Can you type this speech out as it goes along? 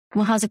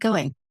Well, how's it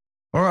going?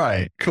 All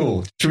right,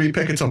 cool. Should we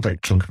pick a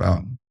topic to talk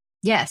about?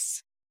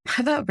 Yes.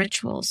 How about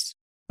rituals?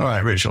 All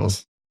right,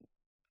 rituals.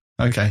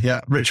 Okay,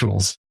 yeah,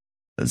 rituals.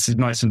 That's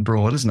nice and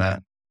broad, isn't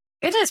it?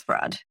 It is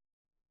broad.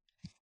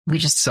 We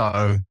just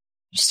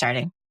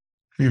starting.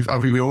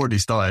 We already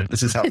started.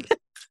 This is how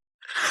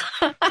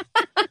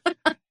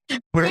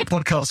we're a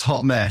podcast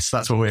hot mess.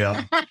 That's what we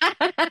are.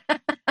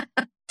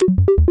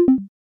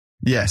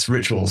 Yes,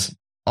 rituals.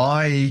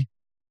 I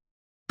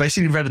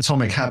basically read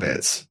Atomic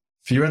Habits.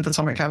 Have you read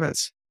Atomic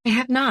Habits? I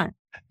have not.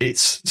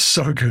 It's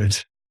so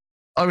good.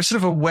 I was sort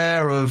of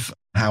aware of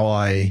how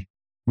I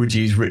would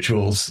use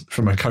rituals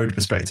from a code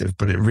perspective,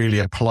 but it really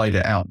applied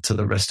it out to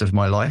the rest of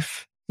my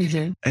life.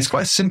 Mm-hmm. It's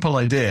quite a simple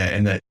idea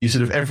in that you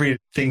sort of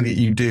everything that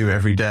you do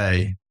every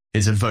day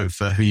is a vote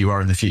for who you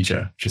are in the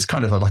future, which is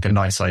kind of like a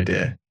nice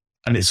idea.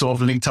 And it's sort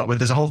of linked up with,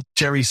 there's a whole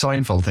Jerry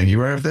Seinfeld thing. You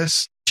aware of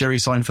this? Jerry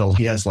Seinfeld,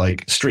 he has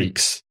like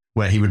streaks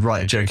where he would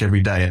write a joke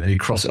every day and then he'd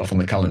cross it off on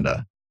the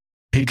calendar.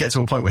 He'd get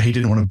to a point where he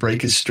didn't want to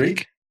break his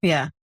streak.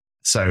 Yeah.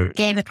 So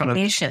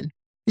gamification.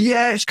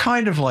 Yeah, it's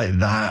kind of like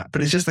that,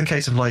 but it's just a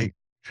case of like,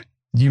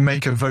 you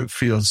make a vote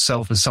for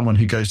yourself as someone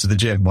who goes to the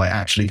gym by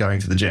actually going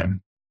to the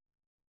gym.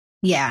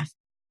 Yeah.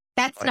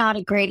 That's not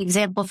a great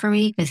example for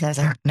me because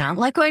I don't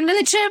like going to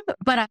the gym,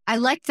 but I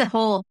like the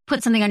whole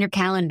put something on your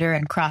calendar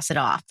and cross it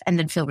off and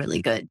then feel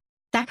really good.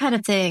 That kind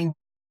of thing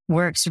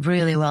works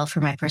really well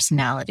for my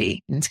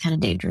personality. And it's kind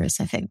of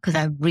dangerous, I think, because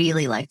I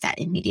really like that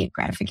immediate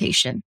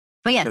gratification.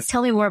 But yeah,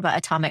 tell me more about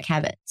Atomic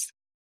Habits.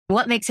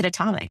 What makes it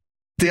atomic?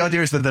 The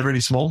idea is that they're really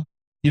small.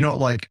 You're not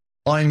like,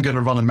 I'm going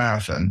to run a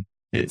marathon.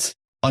 It's,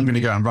 I'm going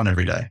to go and run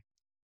every day.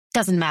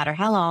 Doesn't matter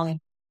how long.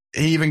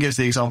 He even gives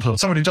the example of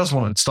someone who does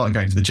want to start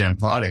going to the gym.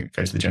 Well, I don't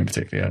go to the gym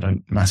particularly. I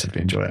don't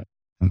massively enjoy it.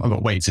 I've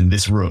got weights in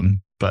this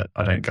room, but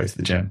I don't go to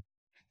the gym.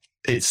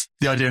 It's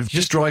the idea of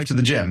just drive to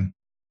the gym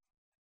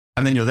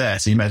and then you're there.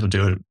 So you may as well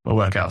do a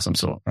workout of some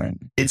sort, right?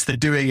 It's the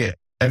doing it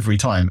every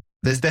time.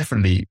 There's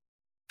definitely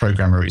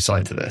programmery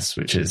side to this,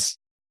 which is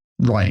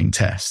writing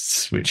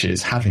tests, which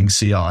is having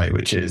CI,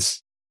 which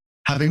is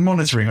having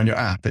monitoring on your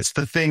app. It's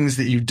the things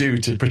that you do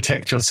to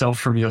protect yourself,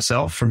 from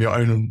your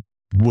own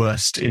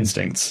worst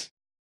instincts.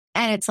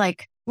 And it's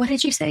like, what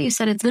did you say? You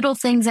said it's little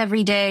things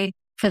every day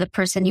for the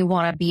person you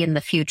want to be in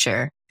the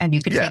future. And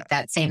you could make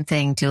that same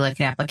thing to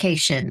like an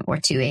application or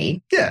to a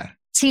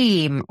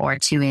team or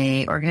to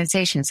a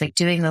organization. It's like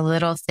doing the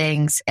little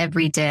things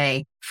every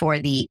day for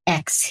the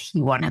X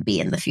you want to be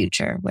in the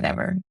future,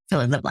 whatever.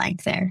 Fill in the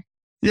blank there.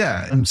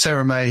 Yeah. And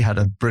Sarah May had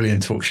a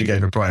brilliant talk she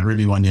gave at Brian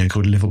Ruby one year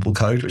called Livable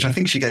Code, which I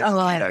think she gave. Oh,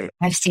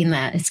 I've seen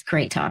that. It's a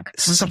great talk.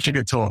 It's such a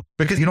good talk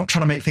because you're not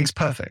trying to make things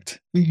perfect.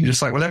 Mm-hmm. You're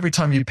just like, well, every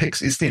time you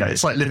pick,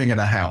 it's like living in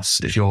a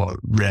house if you're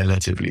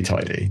relatively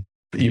tidy.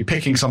 But you're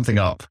picking something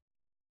up,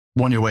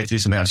 on your way to do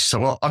something else. So,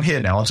 well, I'm here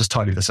now. I'll just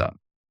tidy this up.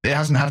 It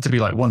hasn't had to be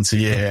like once a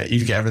year.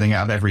 You get everything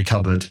out of every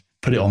cupboard,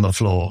 put it on the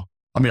floor.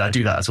 I mean, I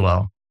do that as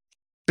well.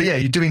 But yeah,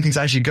 you're doing things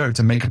as you go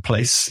to make a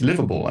place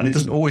livable. And it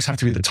doesn't always have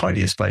to be the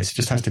tidiest place. It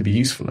just has to be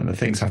useful. And the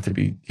things have to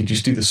be, you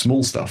just do the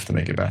small stuff to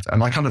make it better.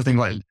 And I kind of think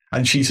like,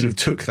 and she sort of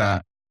took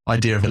that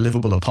idea of a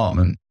livable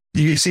apartment.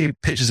 You see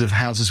pictures of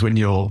houses when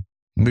you're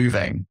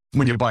moving,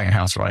 when you're buying a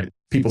house, right?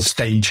 People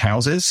stage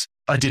houses.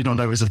 I did not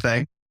know it was a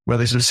thing where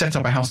they sort of set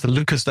up a house to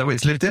look as though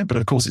it's lived in. But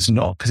of course it's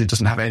not because it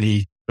doesn't have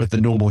any of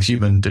the normal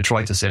human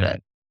detritus in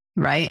it.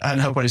 Right.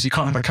 And her point is you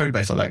can't have a code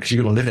base like that because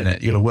you've got to live in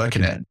it. You've got to work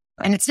in it.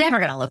 And it's never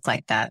going to look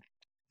like that.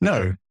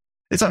 No,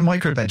 it's like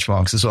micro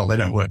benchmarks as well. They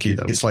don't work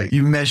either. It's like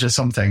you measure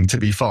something to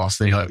be fast.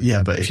 Then you're like,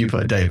 yeah, but if you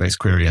put a database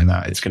query in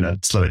that, it's going to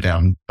slow it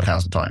down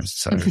 1,000 times.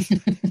 So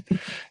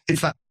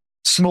it's that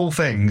small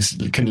things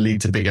can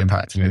lead to big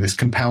impact. You know, this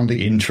compounding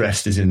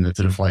interest is in the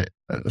sort of like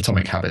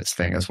Atomic Habits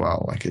thing as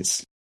well. Like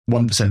it's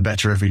 1%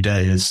 better every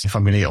day is if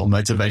I'm going to get a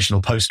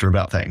motivational poster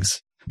about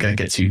things, I'm going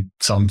to get to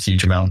some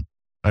huge amount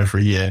over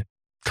a year.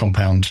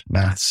 Compound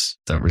maths,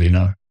 don't really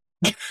know.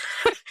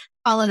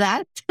 All of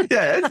that?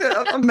 Yeah,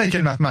 I'm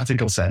making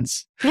mathematical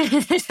sense.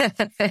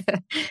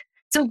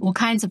 So what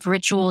kinds of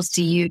rituals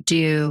do you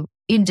do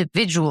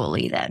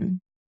individually then?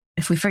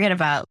 If we forget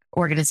about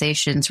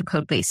organizations or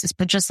code bases,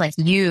 but just like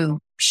you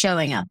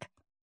showing up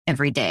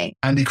every day.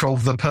 Andy Kroll,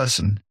 the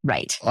person.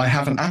 Right. I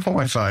have an app on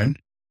my phone,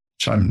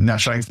 which I'm now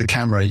showing to the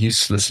camera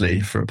uselessly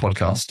for a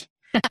podcast.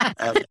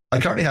 I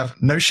currently have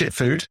no shit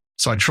food,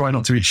 so I try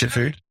not to eat shit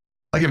food.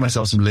 I give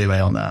myself some leeway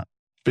on that.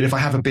 But if I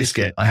have a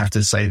biscuit, I have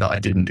to say that I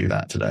didn't do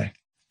that today.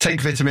 Take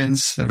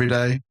vitamins every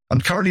day.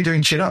 I'm currently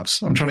doing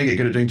chin-ups. I'm trying to get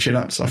good at doing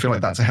chin-ups. I feel like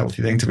that's a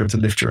healthy thing to be able to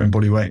lift your own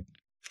body weight.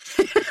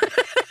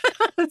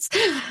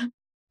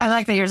 I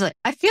like that you're like,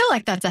 I feel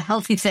like that's a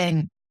healthy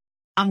thing.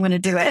 I'm going to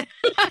do it.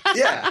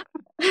 Yeah.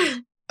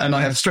 And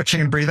I have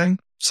stretching and breathing.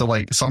 So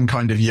like some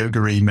kind of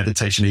yoga-y,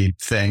 meditation-y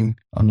thing.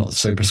 I'm not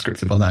so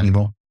prescriptive on that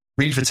anymore.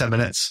 Read for 10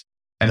 minutes,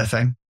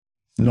 anything,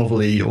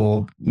 novel-y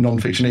or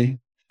non-fiction-y.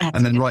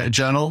 And then write a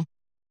journal.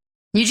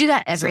 You do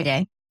that every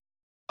day?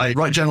 I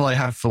write journal I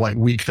have for like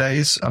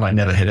weekdays and I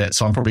never hit it.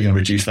 So I'm probably going to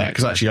reduce that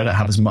because actually I don't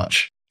have as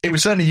much. It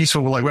was certainly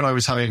useful like when I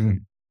was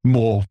having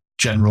more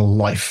general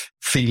life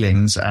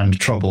feelings and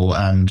trouble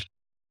and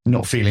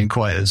not feeling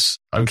quite as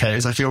okay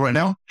as I feel right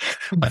now,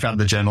 I found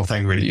the journal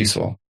thing really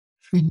useful.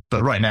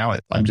 But right now,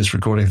 I'm just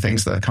recording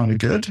things that are kind of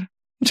good,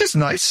 which is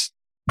nice.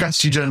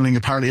 Gratitude journaling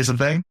apparently is a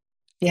thing.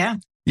 Yeah.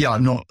 Yeah,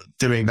 I'm not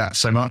doing that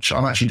so much.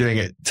 I'm actually doing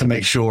it to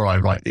make sure I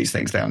write these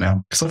things down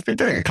now, because I've been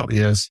doing it a couple of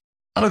years.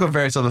 And I've got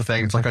various other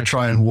things, like I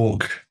try and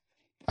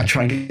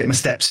get my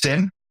steps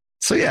in.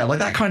 So yeah, like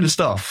that kind of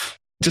stuff.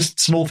 Just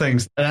small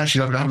things. And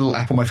actually, I have a little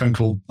app on my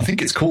phone I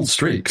think it's called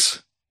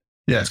Streaks.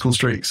 Yeah, it's called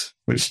Streaks,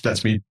 which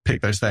lets me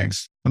pick those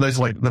things. And those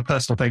are like the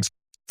personal things.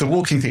 The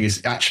walking thing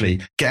is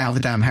actually get out of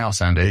the damn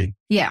house, Andy.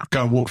 Yeah.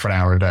 Go and walk for an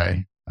hour a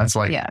day. That's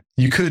like,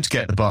 you could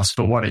get the bus,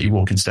 but why don't you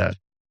walk instead?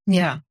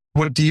 Yeah.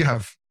 What do you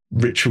have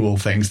ritual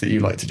things that you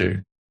like to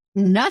do?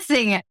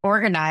 Nothing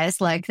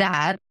organized like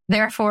that.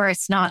 Therefore,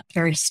 it's not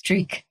very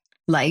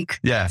streak-like.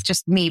 Yeah. It's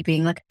just me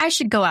being like, I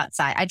should go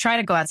outside. I try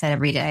to go outside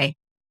every day.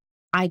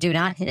 I do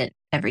not hit it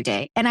every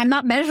day. And I'm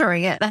not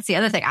measuring it. That's the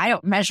other thing. I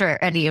don't measure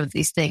any of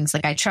these things.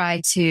 Like I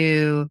try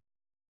to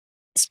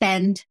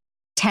spend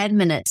 10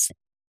 minutes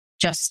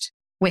just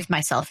with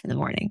myself in the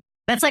morning.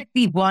 That's like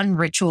the one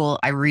ritual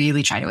I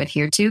really try to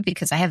adhere to,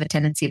 because I have a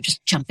tendency of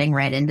just jumping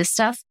right into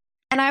stuff.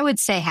 And I would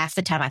say half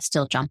the time I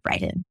still jump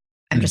right in.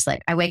 I'm just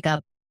like, I wake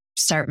up,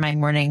 start my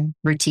morning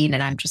routine,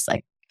 and I'm just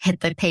like, hit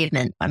the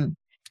pavement. I'm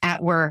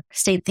at work,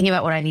 thinking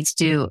about what I need to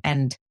do.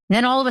 And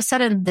then all of a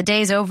sudden the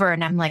day's over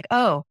and I'm like,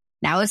 oh,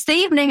 now it's the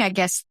evening, I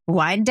guess.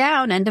 Wind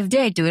down, end of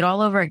day, do it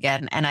all over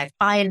again. And I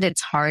find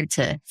it's hard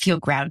to feel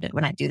grounded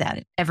when I do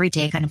that. Every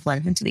day kind of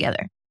blends into the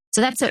other. So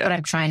that's what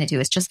I'm trying to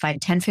do, is just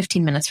find 10,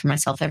 15 minutes for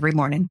myself every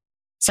morning.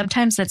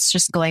 Sometimes that's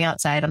just going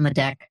outside on the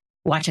deck,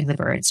 watching the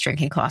birds,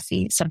 drinking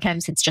coffee.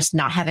 Sometimes it's just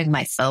not having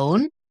my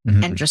phone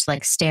and just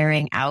like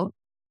staring out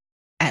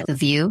at the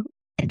view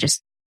and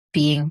just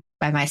being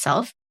by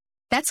myself.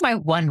 That's my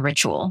one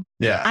ritual.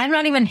 Yeah. I'm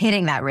not even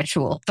hitting that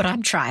ritual, but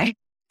I'm trying.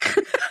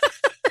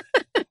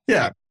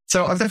 Yeah.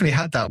 So I've definitely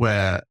had that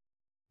where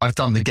I've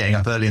done the getting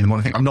up early in the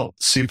morning thing. I'm not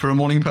super a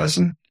morning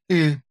person.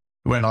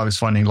 When I was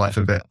finding life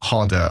a bit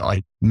harder,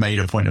 I made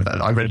a point of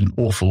that. I read an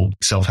awful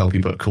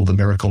self-helpy book called The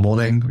Miracle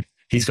Morning.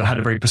 Had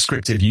a very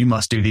prescriptive, you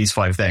must do these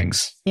 5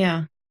 things.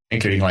 Yeah.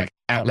 Including like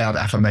out loud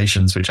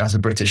affirmations, which as a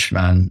British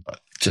man,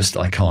 just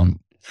I can't,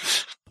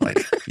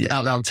 like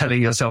out loud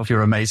telling yourself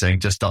you're amazing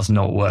just does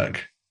not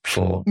work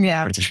for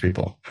British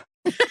people.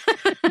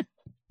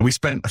 We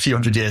spent a few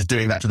hundred years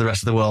doing that to the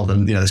rest of the world,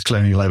 and there's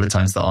colonial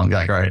overtones that aren't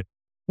that great.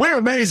 We're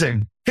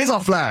amazing. Here's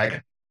our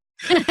flag.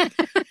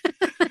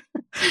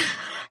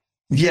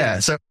 Yeah,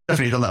 so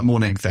definitely done that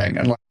morning thing,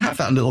 and like have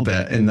that a little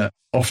bit in that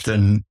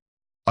often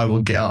I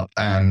will get up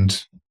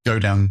and go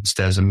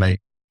downstairs and make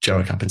Joe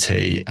a cup of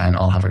tea, and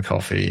I'll have a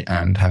coffee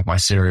and have my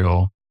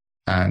cereal,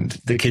 and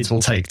the kids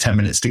will take 10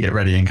 minutes to get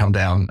ready and come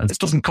down. And it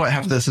doesn't quite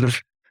have the sort of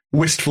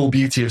wistful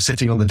beauty of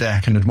sitting on the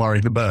deck and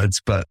admiring the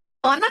birds, but...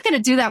 Well, I'm not going to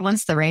do that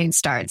once the rain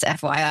starts,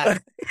 FYI.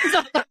 It's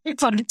not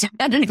fun to do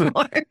that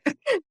anymore.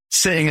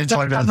 Sitting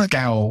inside a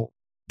scowl,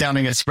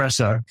 downing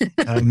espresso.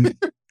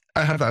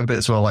 I have that a bit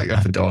as well. Like I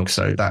have a dog,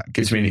 so that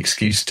gives me an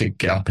excuse to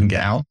get up and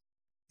get out.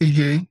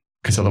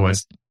 Because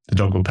otherwise the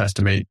dog will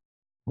pester me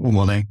all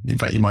morning. In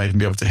fact, you might even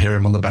be able to hear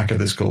him on the back of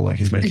the school, like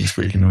he's making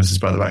squeaking noises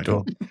by the back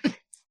door.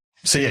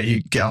 So yeah,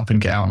 you get up and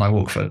get out, and I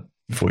walk for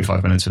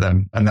 45 minutes with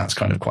them, and that's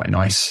kind of quite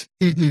nice.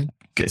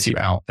 Gets you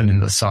out and in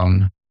the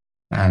sun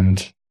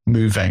and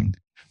moving,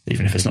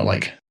 even if it's not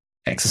like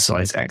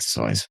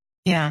exercise.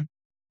 Yeah.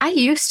 I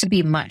used to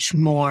be much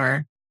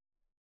more,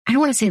 I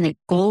don't want to say like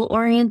goal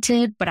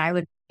oriented, but I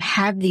would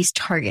have these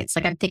targets.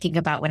 Like I'm thinking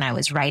about when I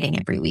was writing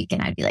every week,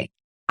 and I'd be like,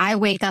 I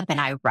wake up and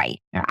I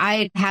write, or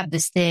I have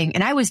this thing,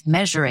 and I was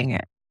measuring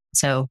it.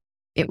 So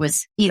it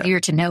was easier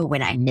to know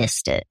when I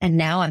missed it. And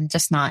now I'm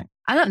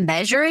not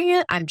measuring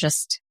it. I'm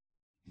just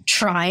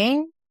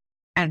trying.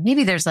 And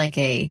maybe there's like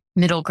a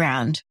middle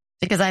ground,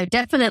 because I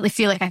definitely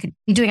feel like I could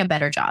be doing a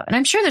better job. And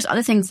I'm sure there's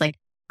other things like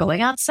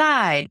going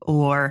outside,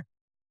 or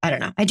I don't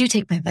know. I do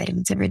take my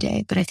vitamins every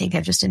day, but I think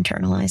I've just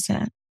internalized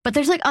that. But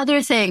there's like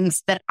other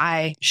things that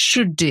I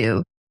should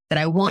do that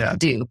I won't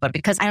do. But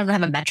because I don't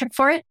have a metric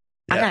for it,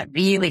 I'm not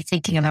really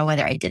thinking about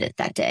whether I did it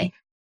that day.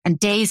 And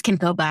days can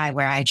go by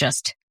where I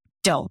just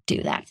don't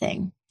do that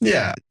thing.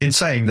 Yeah. In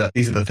saying that,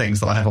 these are the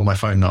things that I have on my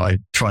phone that I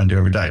try and do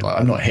every day. Like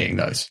I'm not hitting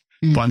those,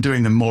 but I'm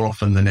doing them more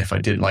often than if I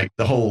did like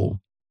the whole,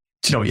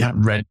 do you know what, you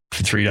haven't read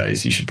for 3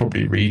 days. You should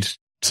probably read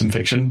some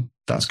fiction.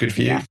 That's good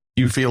for you. Yeah.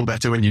 You feel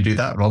better when you do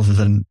that rather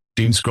than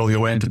doom scroll your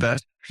way into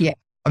bed. Yeah.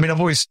 I mean, I've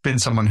always been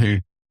someone who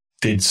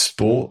did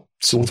sport,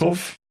 sort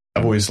of.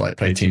 I've always like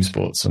played team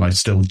sports, and I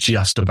still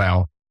just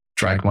about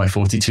drag my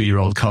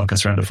 42-year-old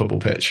carcass around a football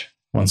pitch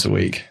once a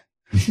week,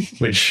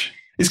 which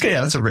is good.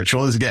 Yeah, that's a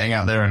ritual, is getting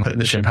out there and putting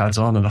the shin pads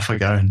on, and off I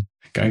go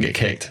and get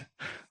kicked.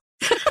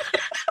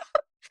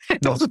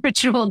 Not a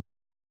ritual.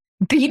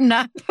 Beaten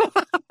up.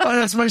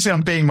 That's mostly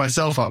I'm beating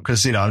myself up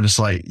because, I'm just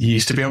like, you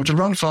used to be able to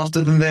run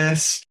faster than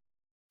this.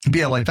 But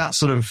yeah, like that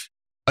sort of,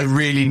 I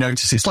really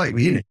notice it's like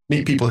you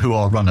meet people who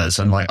are runners,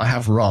 and like I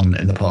have run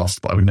in the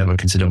past, but I would never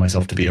consider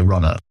myself to be a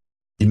runner.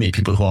 You meet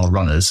people who are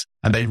runners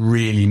and they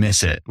really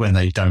miss it when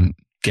they don't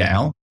get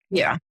out.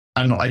 Yeah.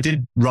 And I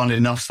did run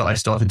enough that I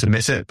started to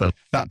miss it. But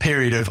that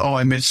period of,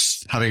 I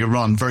miss having a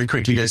run very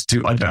quickly goes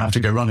to, I don't have to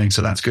go running.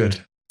 So that's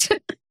good.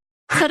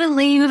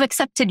 Suddenly you've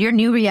accepted your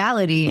new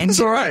reality. And It's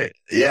all right.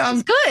 Yeah.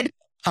 it's good.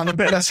 I'm a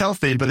bit less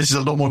healthy, but this is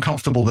a lot more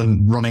comfortable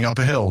than running up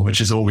a hill, which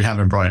is all we have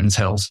in Brighton's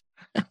hills.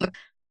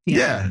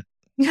 Yeah.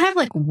 You have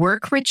like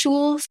work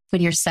rituals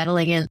when you're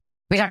settling in.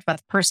 We talked about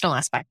the personal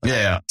aspect.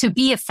 Yeah. To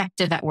be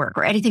effective at work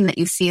or anything that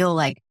you feel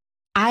like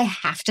I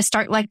have to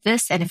start like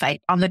this. And if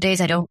on the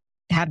days I don't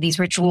have these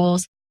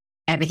rituals,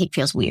 everything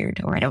feels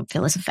weird or I don't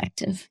feel as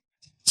effective.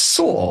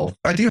 Sort of.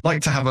 I do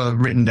like to have a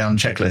written down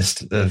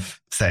checklist of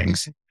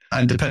things.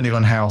 And depending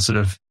on how sort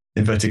of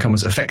inverted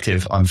commas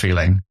effective I'm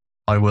feeling,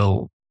 I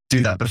will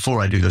do that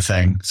before I do the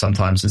thing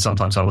sometimes. And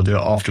sometimes I will do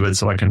it afterwards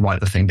so I can write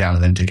the thing down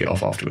and then tick it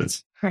off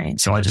afterwards. Right.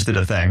 So I just did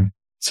a thing.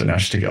 So now I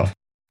should tick it off.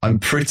 I'm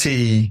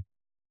pretty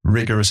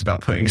rigorous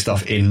about putting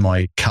stuff in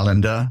my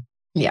calendar.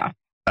 Yeah.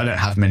 I don't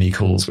have many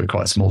calls. We're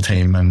quite a small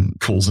team and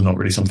calls are not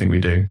really something we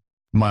do.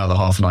 My other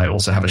half and I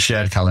also have a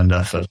shared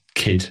calendar for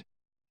kid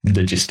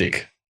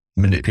logistic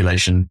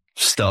manipulation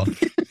stuff.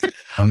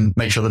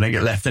 Make sure they don't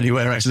get left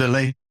anywhere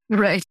accidentally.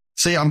 Right.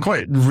 So yeah, I'm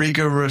quite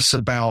rigorous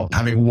about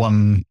having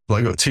one, well,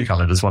 I've got two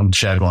calendars, one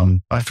shared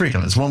one. I have three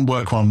calendars, one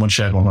work one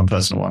shared one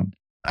personal one.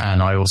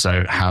 And I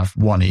also have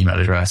one email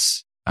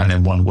address and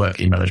then one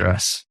work email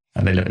address.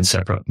 And they live in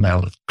separate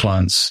mail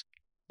clients.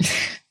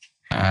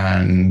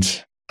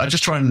 And I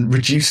just try and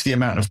reduce the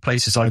amount of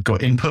places I've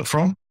got input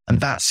from. And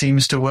that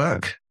seems to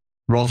work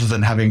rather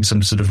than having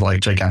some sort of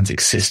like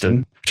gigantic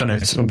system, which I know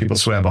some people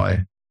swear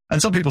by.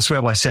 And some people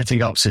swear by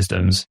setting up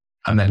systems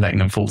and then letting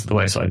them fall to the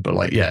wayside. But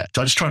like, yeah,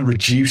 I just try and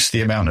reduce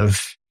the amount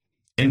of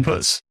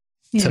inputs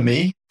to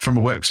me from a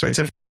work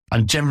perspective.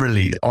 And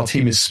generally, our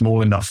team is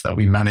small enough that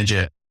we manage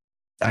it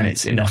and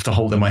it's enough to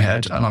hold in my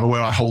head. And I'm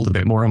aware I hold a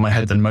bit more in my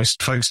head than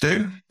most folks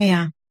do.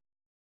 Yeah.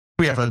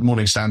 We have a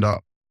morning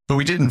stand-up, but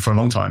we didn't for a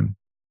long time.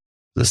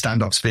 The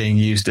stand-up's being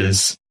used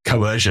as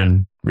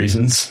coercion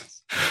reasons.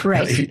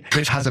 Right.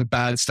 Which has a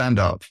bad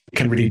stand-up, it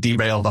can really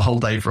derail the whole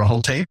day for a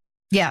whole team.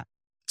 Yeah.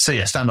 So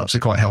yeah, stand-ups are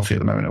quite healthy at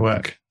the moment at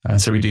work.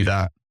 So we do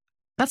that.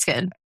 That's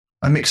good.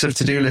 A mix of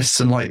to-do lists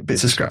and like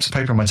bits of scraps of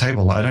paper on my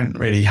table. I don't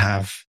really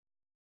have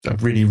a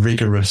really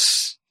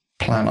rigorous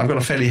plan. I've got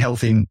a fairly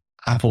healthy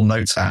Apple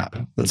Notes app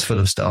that's full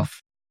of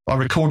stuff. I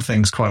record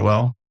things quite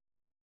well.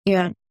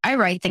 Yeah. I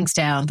write things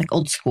down like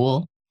old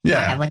school. Yeah.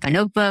 I have like a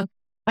notebook.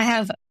 I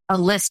have a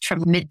list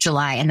from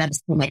mid-July and that is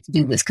still my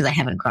to-do list because I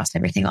haven't crossed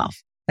everything off.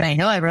 But I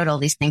know I wrote all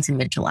these things in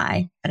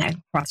mid-July and I've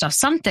crossed off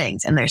some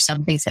things and there's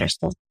some things that are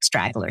still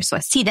stragglers. So I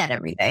see that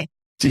every day.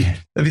 Yeah.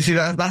 You see,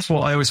 that's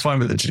what I always find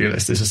with the to-do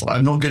list. It's just like,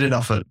 I'm not good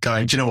enough at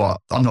going, do you know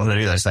what? I'm not going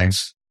to do those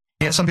things.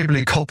 Yet some people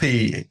who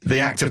copy, the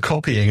act of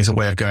copying is a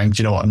way of going,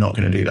 do you know what? I'm not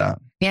going to do that.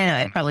 Yeah,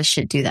 no, I probably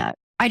should do that.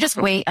 I just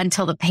wait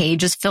until the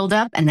page is filled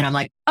up and then I'm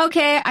like,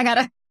 okay, I got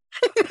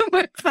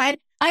to fine.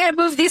 I got to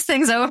move these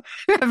things over.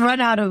 I've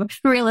run out of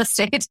real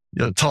estate.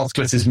 Your task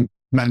list is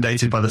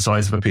mandated by the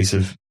size of a piece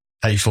of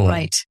A4.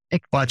 Right.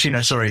 Well, actually,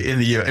 no, sorry. In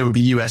the US, it would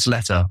be US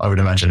letter, I would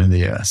imagine, in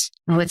the US.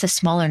 Oh, it's a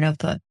smaller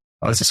notebook.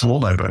 Oh, it's a small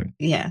notebook.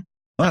 Yeah.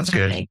 Well, that's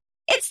good.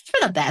 It's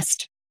for the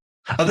best.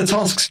 Are the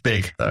tasks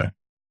big, though?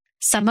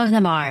 Some of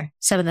them are.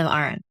 Some of them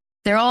aren't.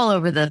 They're all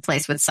over the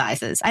place with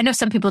sizes. I know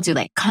some people do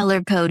like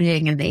color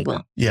coding and they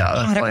will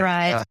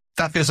categorize.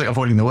 That feels like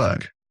avoiding the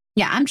work.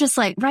 Yeah, I'm just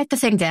like, write the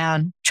thing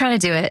down. Try to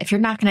do it. If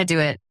you're not going to do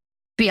it,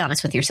 be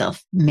honest with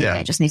yourself. Maybe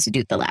I just need to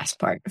do the last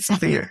part.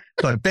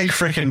 Like, big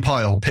freaking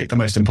pile, pick the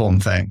most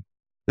important thing.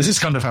 This is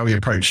kind of how we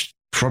approach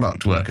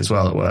product work as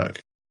well at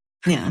work.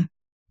 Yeah.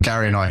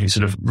 Gary and I, who's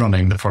sort of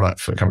running the product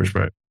for Coverage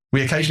Broke,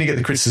 we occasionally get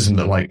the criticism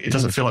that like, it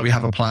doesn't feel like we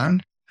have a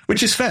plan,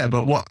 which is fair.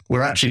 But what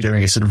we're actually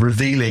doing is sort of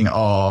revealing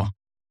our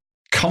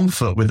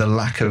comfort with the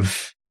lack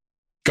of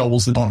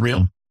goals that aren't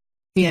real.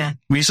 Yeah.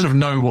 We sort of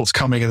know what's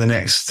coming in the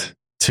next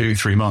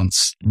 2-3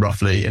 months,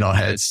 roughly, in our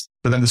heads.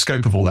 But then the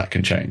scope of all that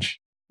can change.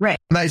 Right.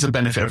 And that is a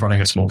benefit of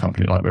running a small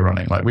company like we're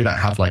running. Like we don't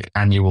have like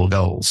annual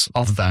goals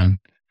other than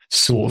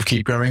sort of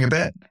keep growing a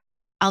bit.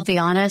 I'll be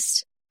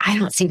honest. I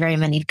don't see very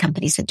many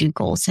companies that do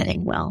goal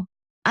setting well.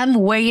 I'm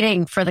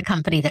waiting for the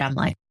company that I'm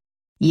like,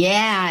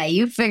 yeah,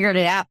 you figured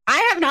it out.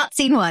 I have not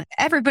seen one.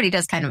 Everybody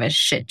does kind of a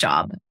shit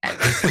job at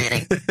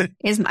planning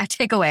is my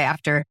takeaway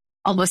after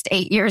almost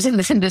 8 years in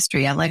this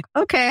industry. I'm like,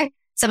 okay,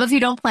 some of you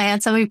don't plan.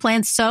 Some of you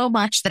plan so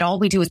much that all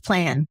we do is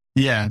plan.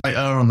 Yeah, I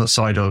err on the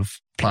side of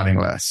planning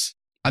less.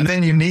 And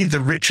then you need the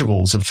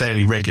rituals of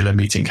fairly regular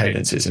meeting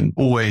cadences and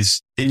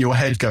always in your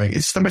head going,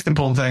 it's the most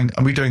important thing.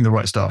 Are we doing the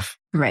right stuff?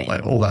 Right.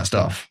 Like all that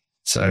stuff.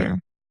 So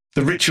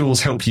the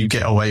rituals help you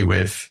get away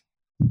with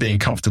being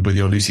comfortable with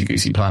your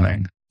loosey-goosey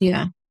planning.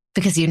 Yeah.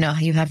 Because you know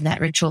you have that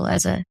ritual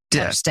as a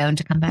touchstone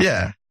to come back.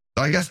 Yeah.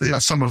 I guess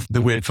that's some of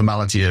the weird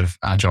formality of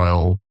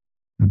agile,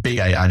 big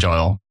A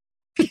agile.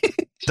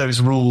 Those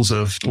rules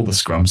of all the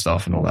Scrum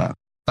stuff and all that.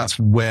 That's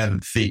where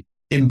the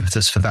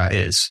impetus for that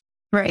is.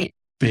 Right.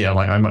 But yeah,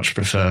 like I much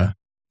prefer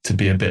to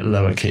be a bit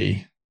lower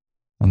key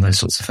on those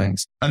sorts of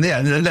things. And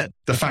yeah,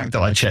 the fact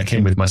that I check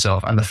in with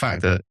myself and the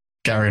fact that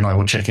Gary and I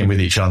will check in with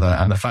each other,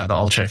 and the fact that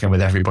I'll check in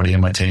with everybody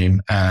in my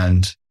team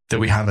and that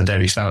we have a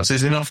daily stand-up. So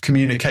there's enough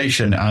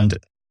communication and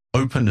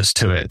openness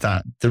to it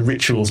that the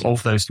rituals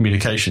of those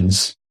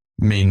communications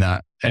mean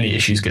that any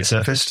issues get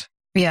surfaced.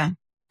 Yeah.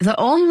 The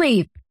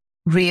only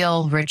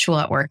real ritual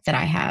at work that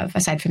I have,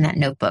 aside from that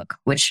notebook,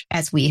 which,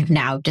 as we have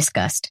now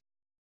discussed,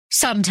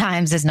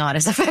 sometimes is not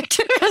as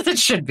effective as it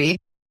should be.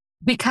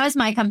 Because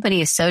my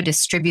company is so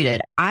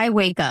distributed, I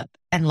wake up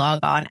and log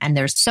on and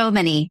there's so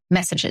many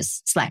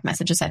messages, Slack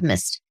messages I've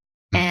missed.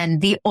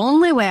 And the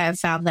only way I've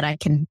found that I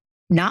can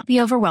not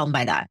be overwhelmed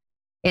by that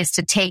is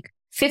to take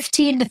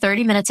 15 to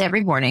 30 minutes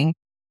every morning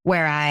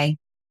where I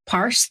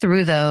parse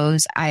through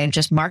those. I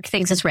just mark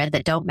things as read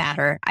that don't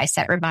matter. I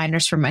set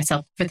reminders for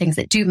myself for things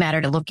that do matter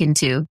to look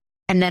into.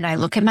 And then I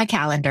look at my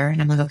calendar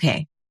and I'm like,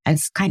 okay,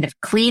 I've kind of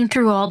cleaned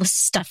through all the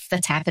stuff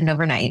that's happened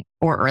overnight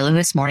or early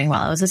this morning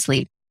while I was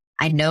asleep.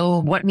 I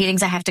know what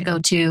meetings I have to go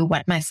to,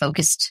 what my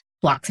focused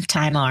blocks of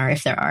time are,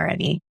 if there are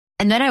any.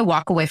 And then I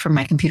walk away from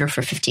my computer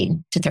for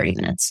 15 to 30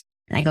 minutes.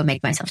 And I go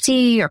make myself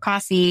tea or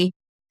coffee.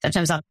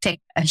 Sometimes I'll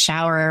take a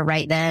shower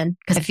right then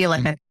because I feel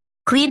like I've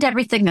cleaned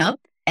everything up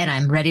and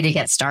I'm ready to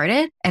get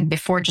started. And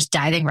before just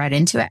diving right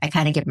into it, I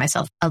kind of give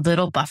myself a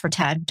little buffer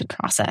time to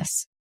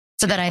process.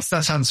 So that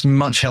That sounds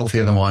much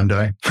healthier than what I'm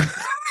doing.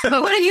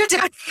 But what are you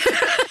doing?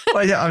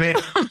 Well, yeah, I mean,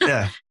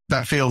 yeah,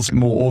 that feels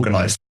more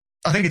organized.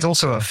 I think it's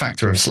also a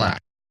factor of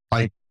Slack.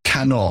 I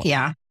cannot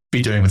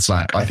be doing with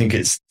Slack. I think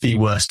it's the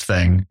worst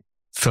thing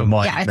for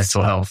my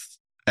mental health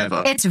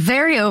ever. It's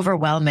very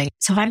overwhelming.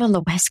 So I'm on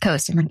the West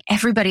Coast and like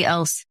everybody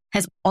else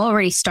has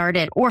already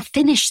started or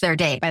finished their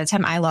day by the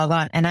time I log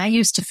on. And I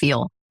used to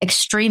feel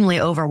extremely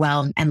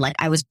overwhelmed and like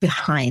I was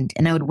behind.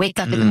 And I would wake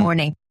up in the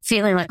morning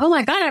feeling like, oh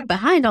my God, I'm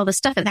behind. All this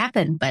stuff has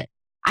happened. But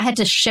I had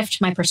to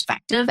shift my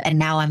perspective. And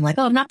now I'm like,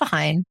 oh, I'm not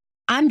behind.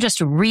 I'm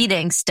just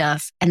reading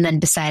stuff and then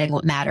deciding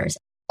what matters.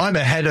 I'm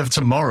ahead of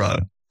tomorrow.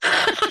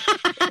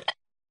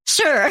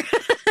 Sure.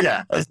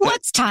 Yeah.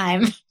 What's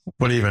time?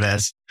 What even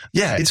is?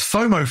 Yeah, it's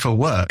FOMO for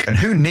work. And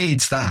who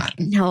needs that?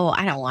 No,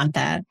 I don't want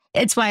that.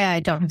 It's why I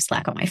don't have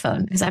Slack on my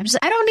phone because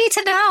I don't need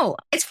to know.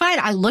 It's fine.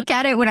 I look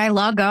at it when I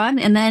log on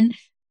and then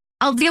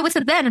I'll deal with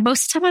it then. And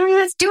most of the time I don't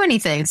even have to do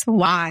anything. So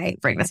why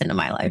bring this into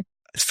my life?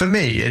 For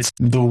me, it's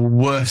the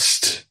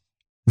worst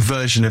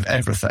version of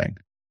everything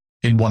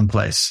in one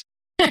place.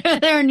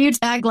 Their new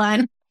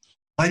tagline.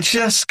 I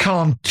just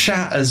can't.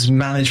 Chat as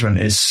management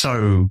is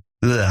so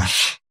ugh.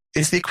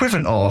 It's the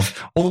equivalent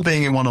of all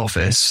being in one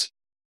office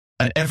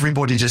and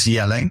everybody just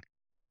yelling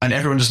and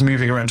everyone just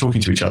moving around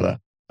talking to each other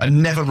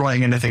and never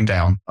writing anything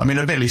down. I mean,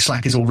 admittedly,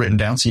 Slack is all written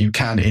down, so you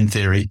can, in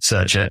theory,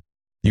 search it.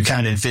 You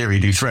can, in theory,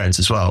 do threads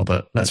as well,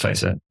 but let's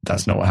face it,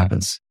 that's not what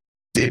happens.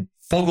 It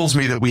boggles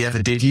me that we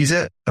ever did use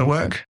it at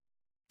work.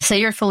 So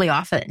you're fully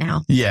off it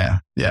now? Yeah,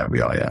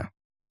 we are, yeah.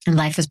 And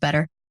life is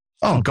better?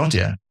 Oh, God,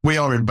 yeah. We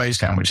are in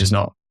Basecamp, which is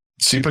not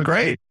super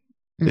great.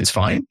 It's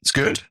fine. It's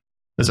good.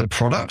 There's a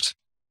product.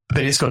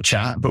 But it's got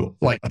chat, but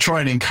like I try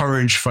and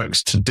encourage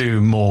folks to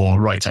do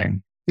more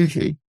writing.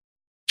 Mm-hmm.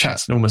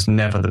 Chat's almost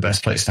never the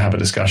best place to have a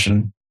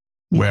discussion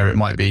where it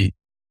might be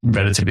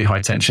relatively high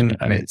tension,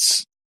 and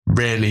it's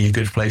rarely a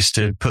good place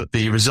to put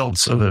the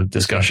results of a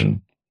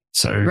discussion.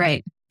 So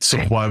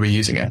sort of why we're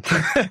using it.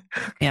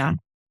 Yeah.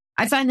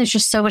 I find there's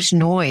just so much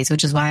noise,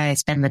 which is why I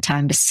spend the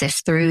time to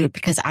sift through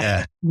because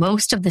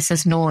most of this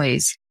is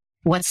noise.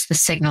 What's the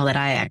signal that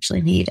I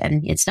actually need?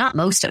 And it's not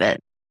most of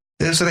it.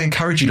 So they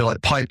encourage you to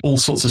like pipe all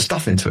sorts of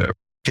stuff into it.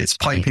 It's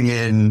piping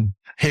in,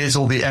 here's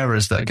all the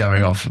errors that are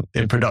going off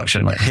in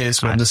production. Like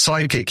here's when the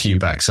sidekick queue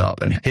backs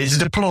up and here's a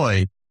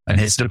deploy and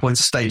here's the deploy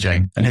to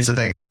staging and here's the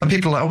thing. And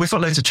people are like, oh, we've got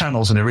loads of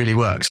channels and it really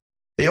works.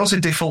 It also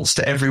defaults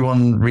to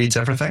everyone reads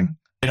everything.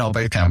 In our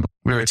Basecamp,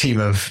 we're a team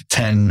of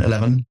 10,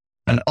 11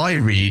 and I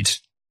read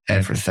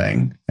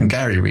everything and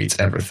Gary reads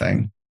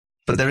everything.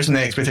 But there isn't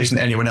the expectation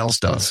that anyone else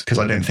does because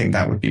I don't think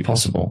that would be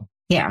possible.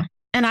 Yeah.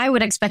 And I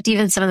would expect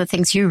even some of the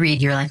things you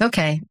read, you're like,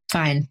 okay,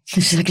 fine.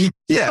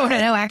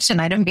 No action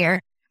item here.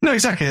 No,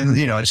 exactly. And,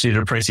 I just need to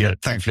appraise it.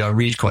 Thankfully, I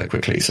read quite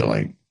quickly. So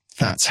like,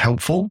 that's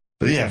helpful.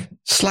 But yeah,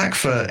 Slack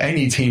for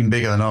any team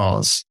bigger than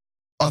ours,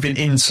 I've been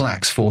in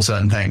Slacks for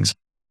certain things.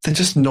 They're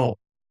just not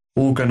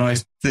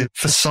organized, the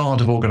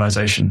facade of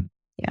organization.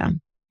 Yeah. And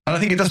I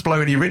think it does blow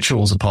any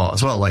rituals apart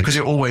as well. Like, because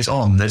you're always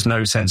on, there's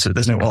no sense of,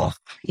 there's no off.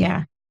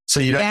 Yeah. So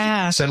you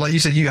don't, so like you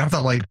said, you have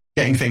that like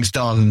getting things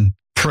done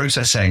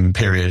processing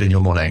period in your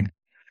morning.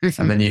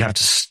 Mm-hmm. And then you have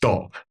to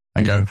stop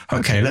and go,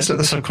 okay, let's let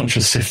the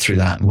subconscious sift through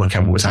that and work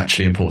out what was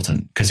actually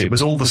important. Because it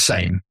was all the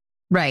same.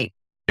 Right.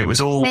 It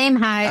was all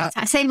same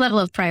same level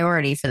of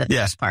priority for the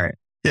first part.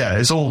 Yeah.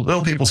 It's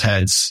all people's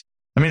heads.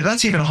 I mean,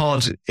 that's even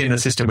hard in a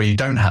system where you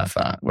don't have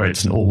that, where it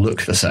doesn't all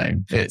look the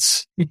same.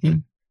 It's,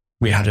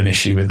 we had an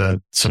issue with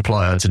a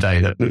supplier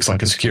today that looks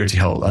like a security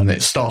hole. And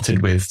it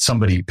started with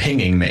somebody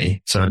pinging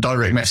me. So a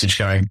direct message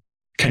going,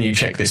 can you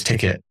check this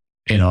ticket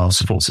in our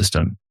support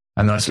system?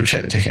 And then I sort of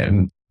check the ticket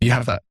and you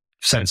have that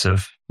sense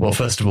of, well,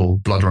 first of all,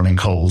 blood running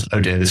cold. Oh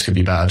dear, this could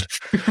be bad.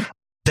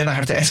 Then I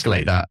have to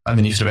escalate that. And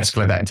then you sort of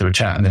escalate that into a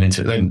chat and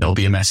then there'll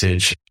be a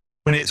message.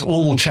 When it's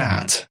all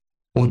chat,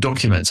 or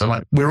documents. And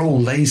like, we're all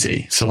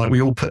lazy. So like,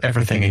 we all put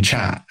everything in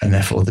chat, and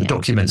therefore the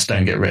documents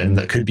don't get written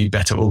that could be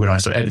better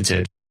organized or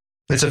edited.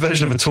 There's a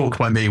version of a talk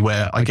by me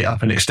where I get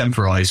up and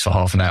extemporize for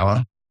half an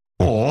hour,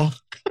 or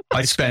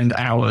I spend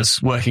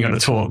hours working on a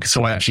talk.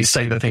 So I actually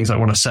say the things I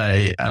want to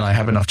say, and I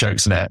have enough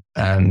jokes in it.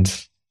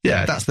 And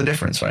yeah, that's the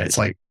difference, right? It's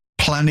like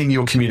planning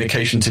your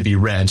communication to be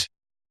read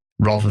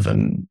rather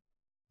than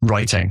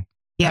writing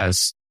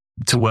as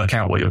to work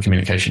out what your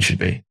communication should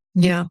be.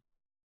 Yeah.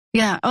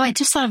 Yeah. Oh, I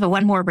just thought of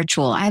one more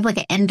ritual. I have like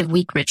an end of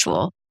week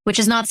ritual, which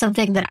is not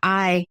something that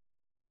I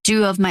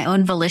do of my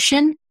own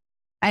volition.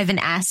 I've been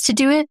asked to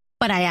do it,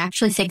 but I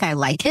actually think I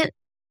like it.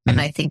 And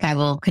I think I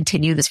will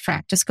continue this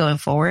practice going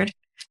forward,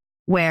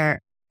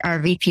 where our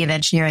VP of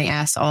engineering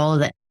asks all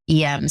the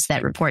EMs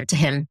that report to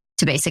him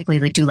to basically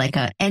do like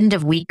a end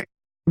of week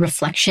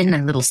reflection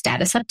and little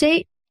status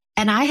update.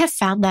 And I have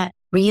found that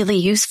really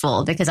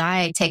useful, because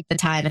I take the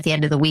time at the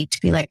end of the week to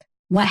be like,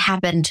 what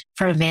happened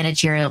from a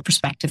managerial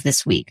perspective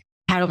this week?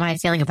 How am I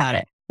feeling about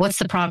it? What's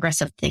the progress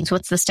of things?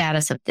 What's the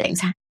status of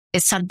things?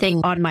 Is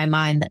something on my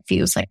mind that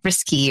feels like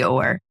risky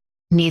or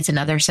needs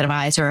another set of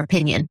eyes or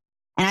opinion?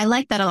 And I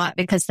like that a lot,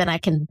 because then I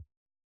can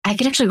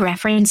actually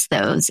reference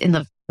those in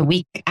the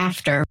week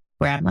after,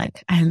 where I'm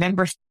like, I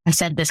remember I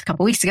said this a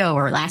couple weeks ago,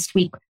 or last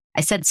week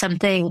I said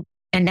something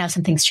and now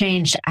something's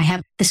changed. I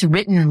have this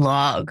written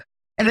log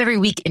of every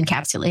week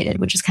encapsulated,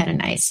 which is kind of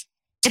nice.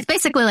 It's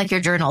basically like your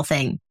journal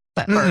thing,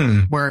 but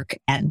for work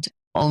and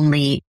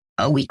only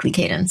a weekly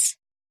cadence.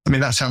 I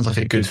mean, that sounds like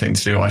a good thing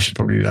to do. I should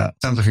probably do that.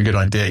 Sounds like a good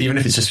idea, even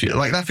if it's just for you.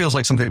 Like, that feels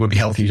like something that would be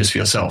healthy just for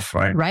yourself,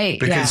 right? Right.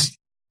 Because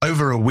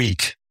over a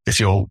week, if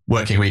your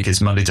working week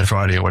is Monday to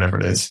Friday or whatever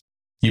it is,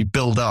 you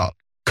build up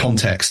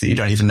context that you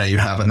don't even know you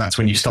have. And that's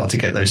when you start to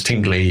get those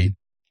tingly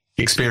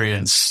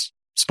experience,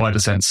 spider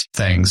sense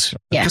things.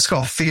 Yeah. I've just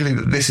got a feeling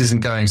that this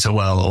isn't going so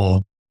well,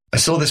 or I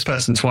saw this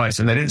person twice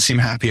and they didn't seem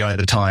happy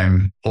either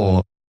time,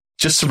 or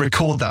just to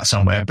record that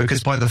somewhere,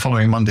 because by the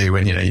following Monday,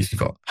 when, you know, you've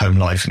got home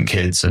life and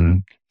kids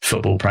and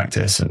football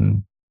practice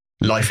and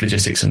life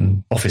logistics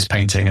and office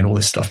painting and all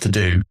this stuff to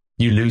do,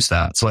 you lose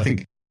that. So I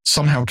think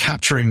somehow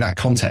capturing that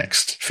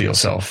context for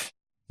yourself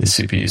is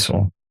super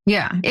useful.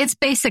 Yeah. It's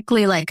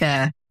basically like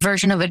a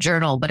version of a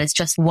journal, but it's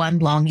just one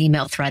long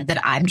email thread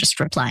that I'm just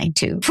replying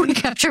to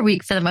week after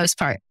week for the most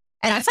part.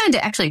 And I find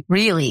it actually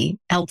really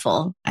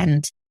helpful.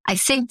 And I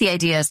think the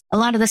idea is a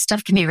lot of this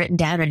stuff can be written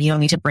down, and you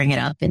don't need to bring it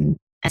up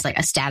as like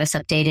a status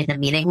update in a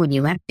meeting when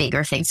you have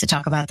bigger things to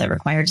talk about that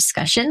require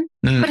discussion.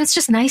 But it's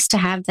just nice to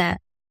have that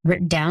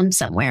written down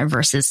somewhere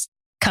versus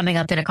coming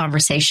up in a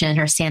conversation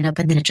or stand up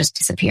and then it just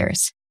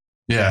disappears.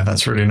 Yeah,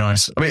 that's really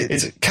nice. I mean,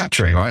 it's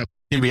capturing, right?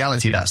 In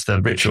reality, that's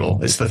the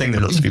ritual. It's the thing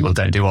that lots of people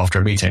don't do after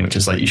a meeting, which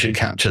is like, you should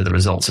capture the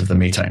results of the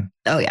meeting.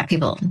 Oh yeah,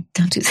 people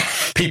don't do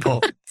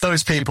that.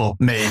 Those people,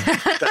 me.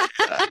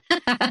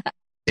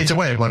 It's a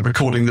way of like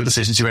recording the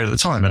decisions you made at the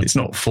time. And it's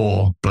not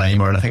for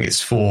blame or anything.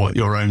 It's for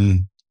your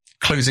own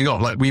closing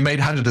off. Like, we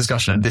had a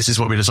discussion and this is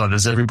what we decided.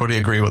 Does everybody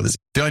agree with this?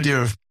 The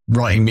idea of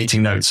writing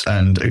meeting notes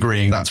and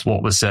agreeing that's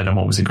what was said and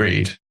what was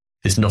agreed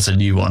is not a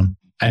new one.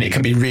 And it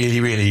can be really,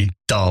 really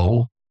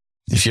dull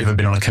if you've ever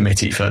been on a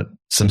committee for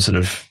some sort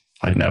of,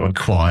 I don't know, a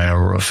choir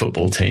or a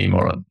football team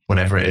or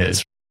whatever it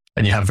is,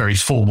 and you have very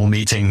formal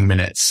meeting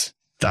minutes.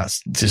 That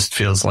just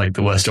feels like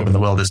the worst job in the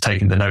world, is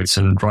taking the notes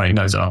and writing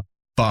those up.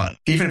 But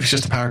even if it's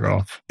just a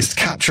paragraph, it's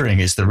capturing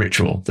is the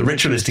ritual. The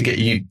ritual is to get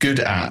you good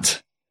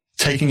at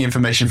taking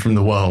information from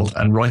the world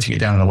and writing it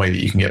down in a way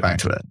that you can get back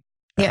to it.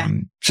 Yeah.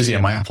 Which is,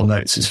 my Apple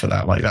Notes is for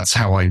that. Like, that's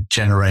how I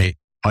generate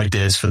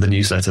ideas for the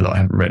newsletter that I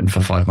haven't written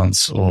for 5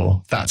 months,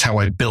 or that's how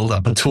I build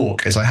up a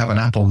talk, is I have an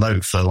Apple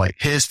Note for like,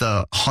 here's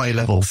the high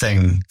level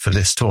thing for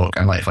this talk.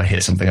 And like, if I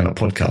hear something on a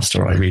podcast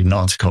or I read an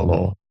article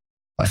or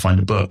I find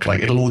a book,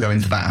 like, it'll all go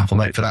into that Apple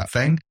Note for that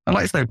thing. And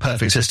like, it's no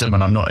perfect system,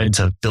 and I'm not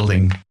into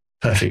building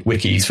perfect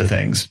wikis for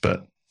things,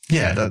 but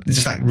yeah,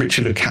 just that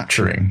ritual of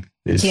capturing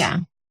is... Yeah.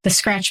 The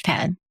scratch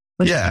pad,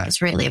 which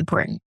is really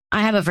important.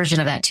 I have a version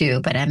of that too,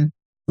 but I'm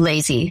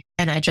lazy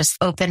and I just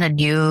open a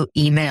new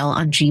email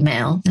on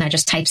Gmail and I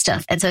just type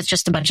stuff. And so it's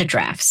just a bunch of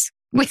drafts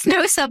with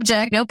no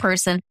subject, no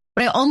person,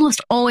 but I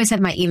almost always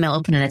have my email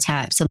open in a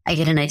tab. So I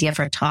get an idea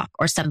for a talk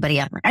or somebody,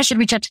 I should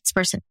reach out to this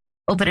person,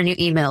 open a new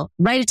email,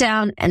 write it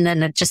down, and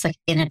then it's just like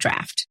in a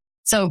draft.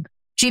 So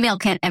Gmail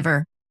can't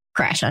ever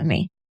crash on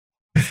me.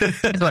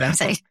 Is what I'm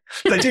saying.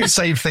 They do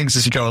save things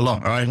as you go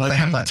along, right? Like, they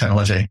have that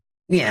technology.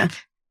 Yeah.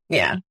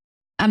 Yeah.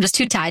 I'm just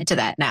too tied to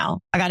that now.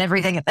 I got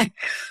everything in there.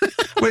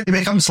 Well, it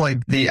becomes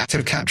like the act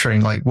of capturing,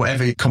 like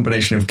whatever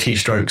combination of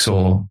keystrokes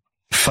or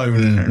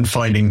phone and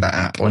finding that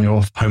app on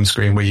your home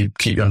screen where you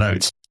keep your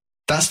notes.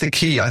 That's the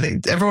key. I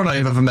think everyone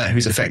I've ever met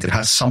who's affected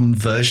has some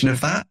version of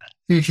that,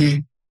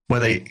 where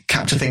they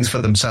capture things for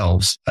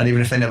themselves. And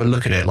even if they never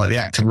look at it, like, the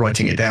act of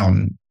writing it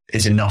down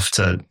is enough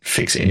to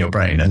fix it in your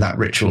brain. And that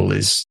ritual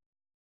is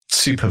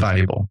super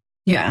valuable.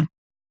 Yeah.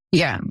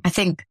 Yeah. I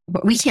think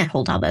we can't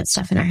hold all that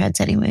stuff in our heads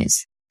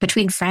anyways.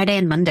 Between Friday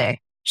and Monday,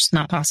 just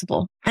not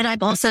possible. And I'm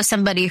also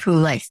somebody who,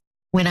 like,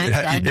 when I'm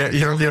done...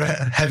 You're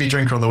a heavy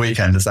drinker on the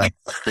weekend, is that?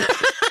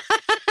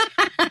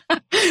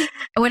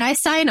 when I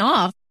sign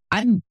off,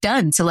 I'm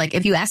done. So like,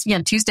 if you ask me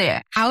on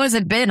Tuesday, how has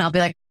it been? I'll be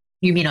like,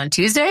 you mean on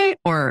Tuesday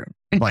or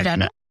like,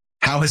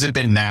 how has it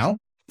been now?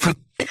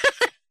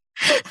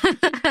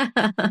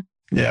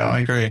 Yeah, I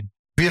agree. Have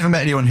you ever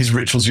met anyone whose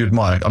rituals you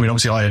admire? I mean,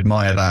 obviously I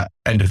admire that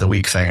end of the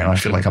week thing, and I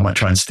feel like I might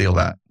try and steal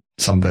that,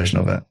 some version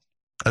of it.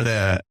 Are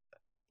there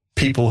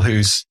people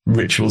whose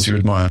rituals you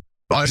admire?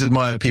 I always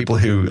admire people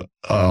who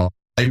are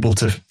able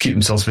to keep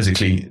themselves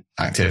physically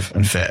active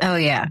and fit. Oh,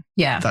 yeah.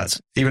 Yeah. That's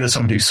even as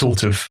someone who's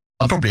sort of,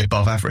 I'm probably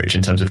above average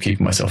in terms of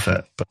keeping myself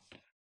fit. But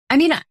I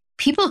mean,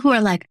 people who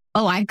are like,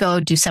 oh, I go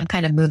do some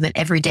kind of movement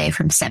every day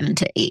from 7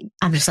 to 8.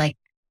 I'm just like,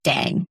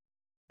 dang,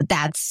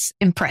 that's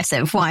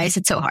impressive. Why is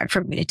it so hard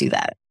for me to do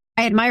that?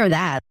 I admire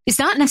that. It's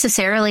not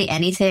necessarily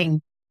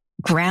anything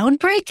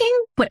groundbreaking,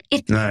 but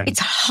it's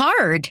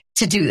hard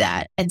to do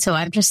that. And so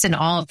I'm just in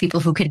awe of people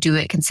who can do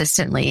it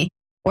consistently,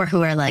 or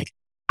who are like,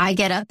 I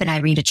get up and I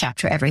read a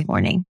chapter every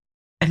morning.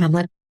 And I'm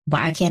like,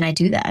 why can't I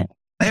do that?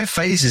 I have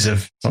phases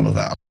of some of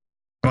that.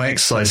 My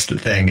exercise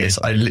thing is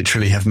I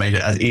literally have made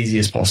it as easy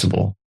as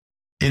possible.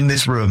 In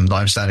this room that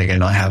I'm standing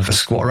in, I have a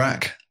squat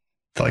rack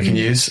that I can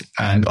use,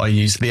 and I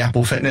use the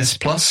Apple Fitness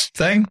Plus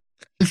thing,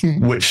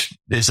 which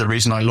is the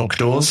reason I lock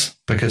doors,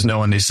 because no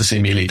one needs to see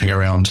me leaping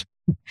around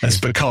as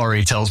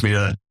Bakari tells me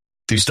to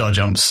do star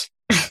jumps.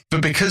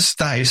 But because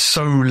that is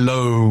so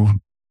low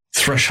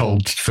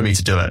threshold for me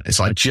to do it, it's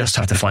like I just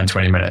have to find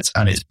 20 minutes,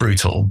 and it's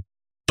brutal,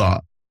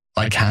 but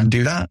I can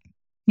do that.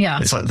 Yeah.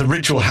 It's like the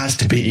ritual has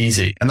to be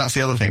easy. And that's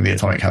the other thing, the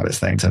Atomic Habits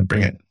thing, to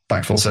bring it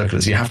back full circle,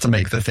 is you have to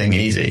make the thing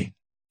easy.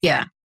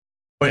 Yeah.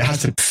 But it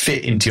has to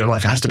fit into your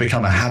life. It has to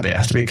become a habit. It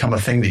has to become a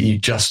thing that you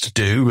just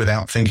do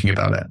without thinking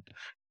about it.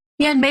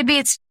 Yeah. And maybe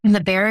it's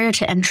the barrier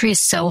to entry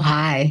is so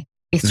high.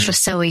 It's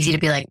just so easy to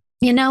be like,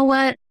 you know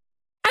what?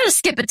 I'll just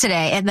skip it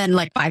today. And then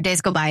like 5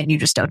 days go by and you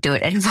just don't do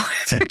it anymore.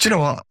 Do you know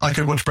what? I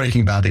could watch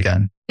Breaking Bad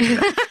again.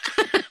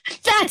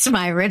 That's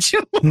my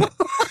ritual.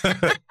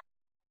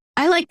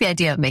 I like the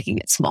idea of making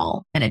it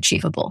small and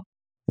achievable.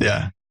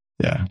 Yeah.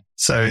 Yeah.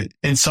 So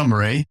in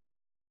summary,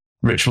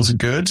 rituals are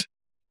good.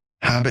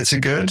 Habits are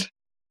good.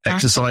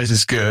 Exercise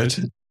is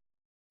good.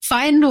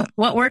 Find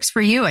what works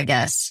for you, I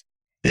guess.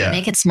 Yeah.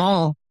 Make it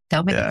small.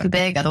 Don't make it too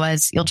big.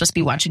 Otherwise, you'll just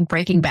be watching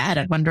Breaking Bad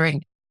and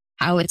wondering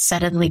how it's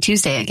suddenly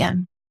Tuesday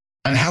again.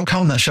 And how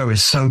come that show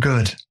is so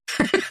good?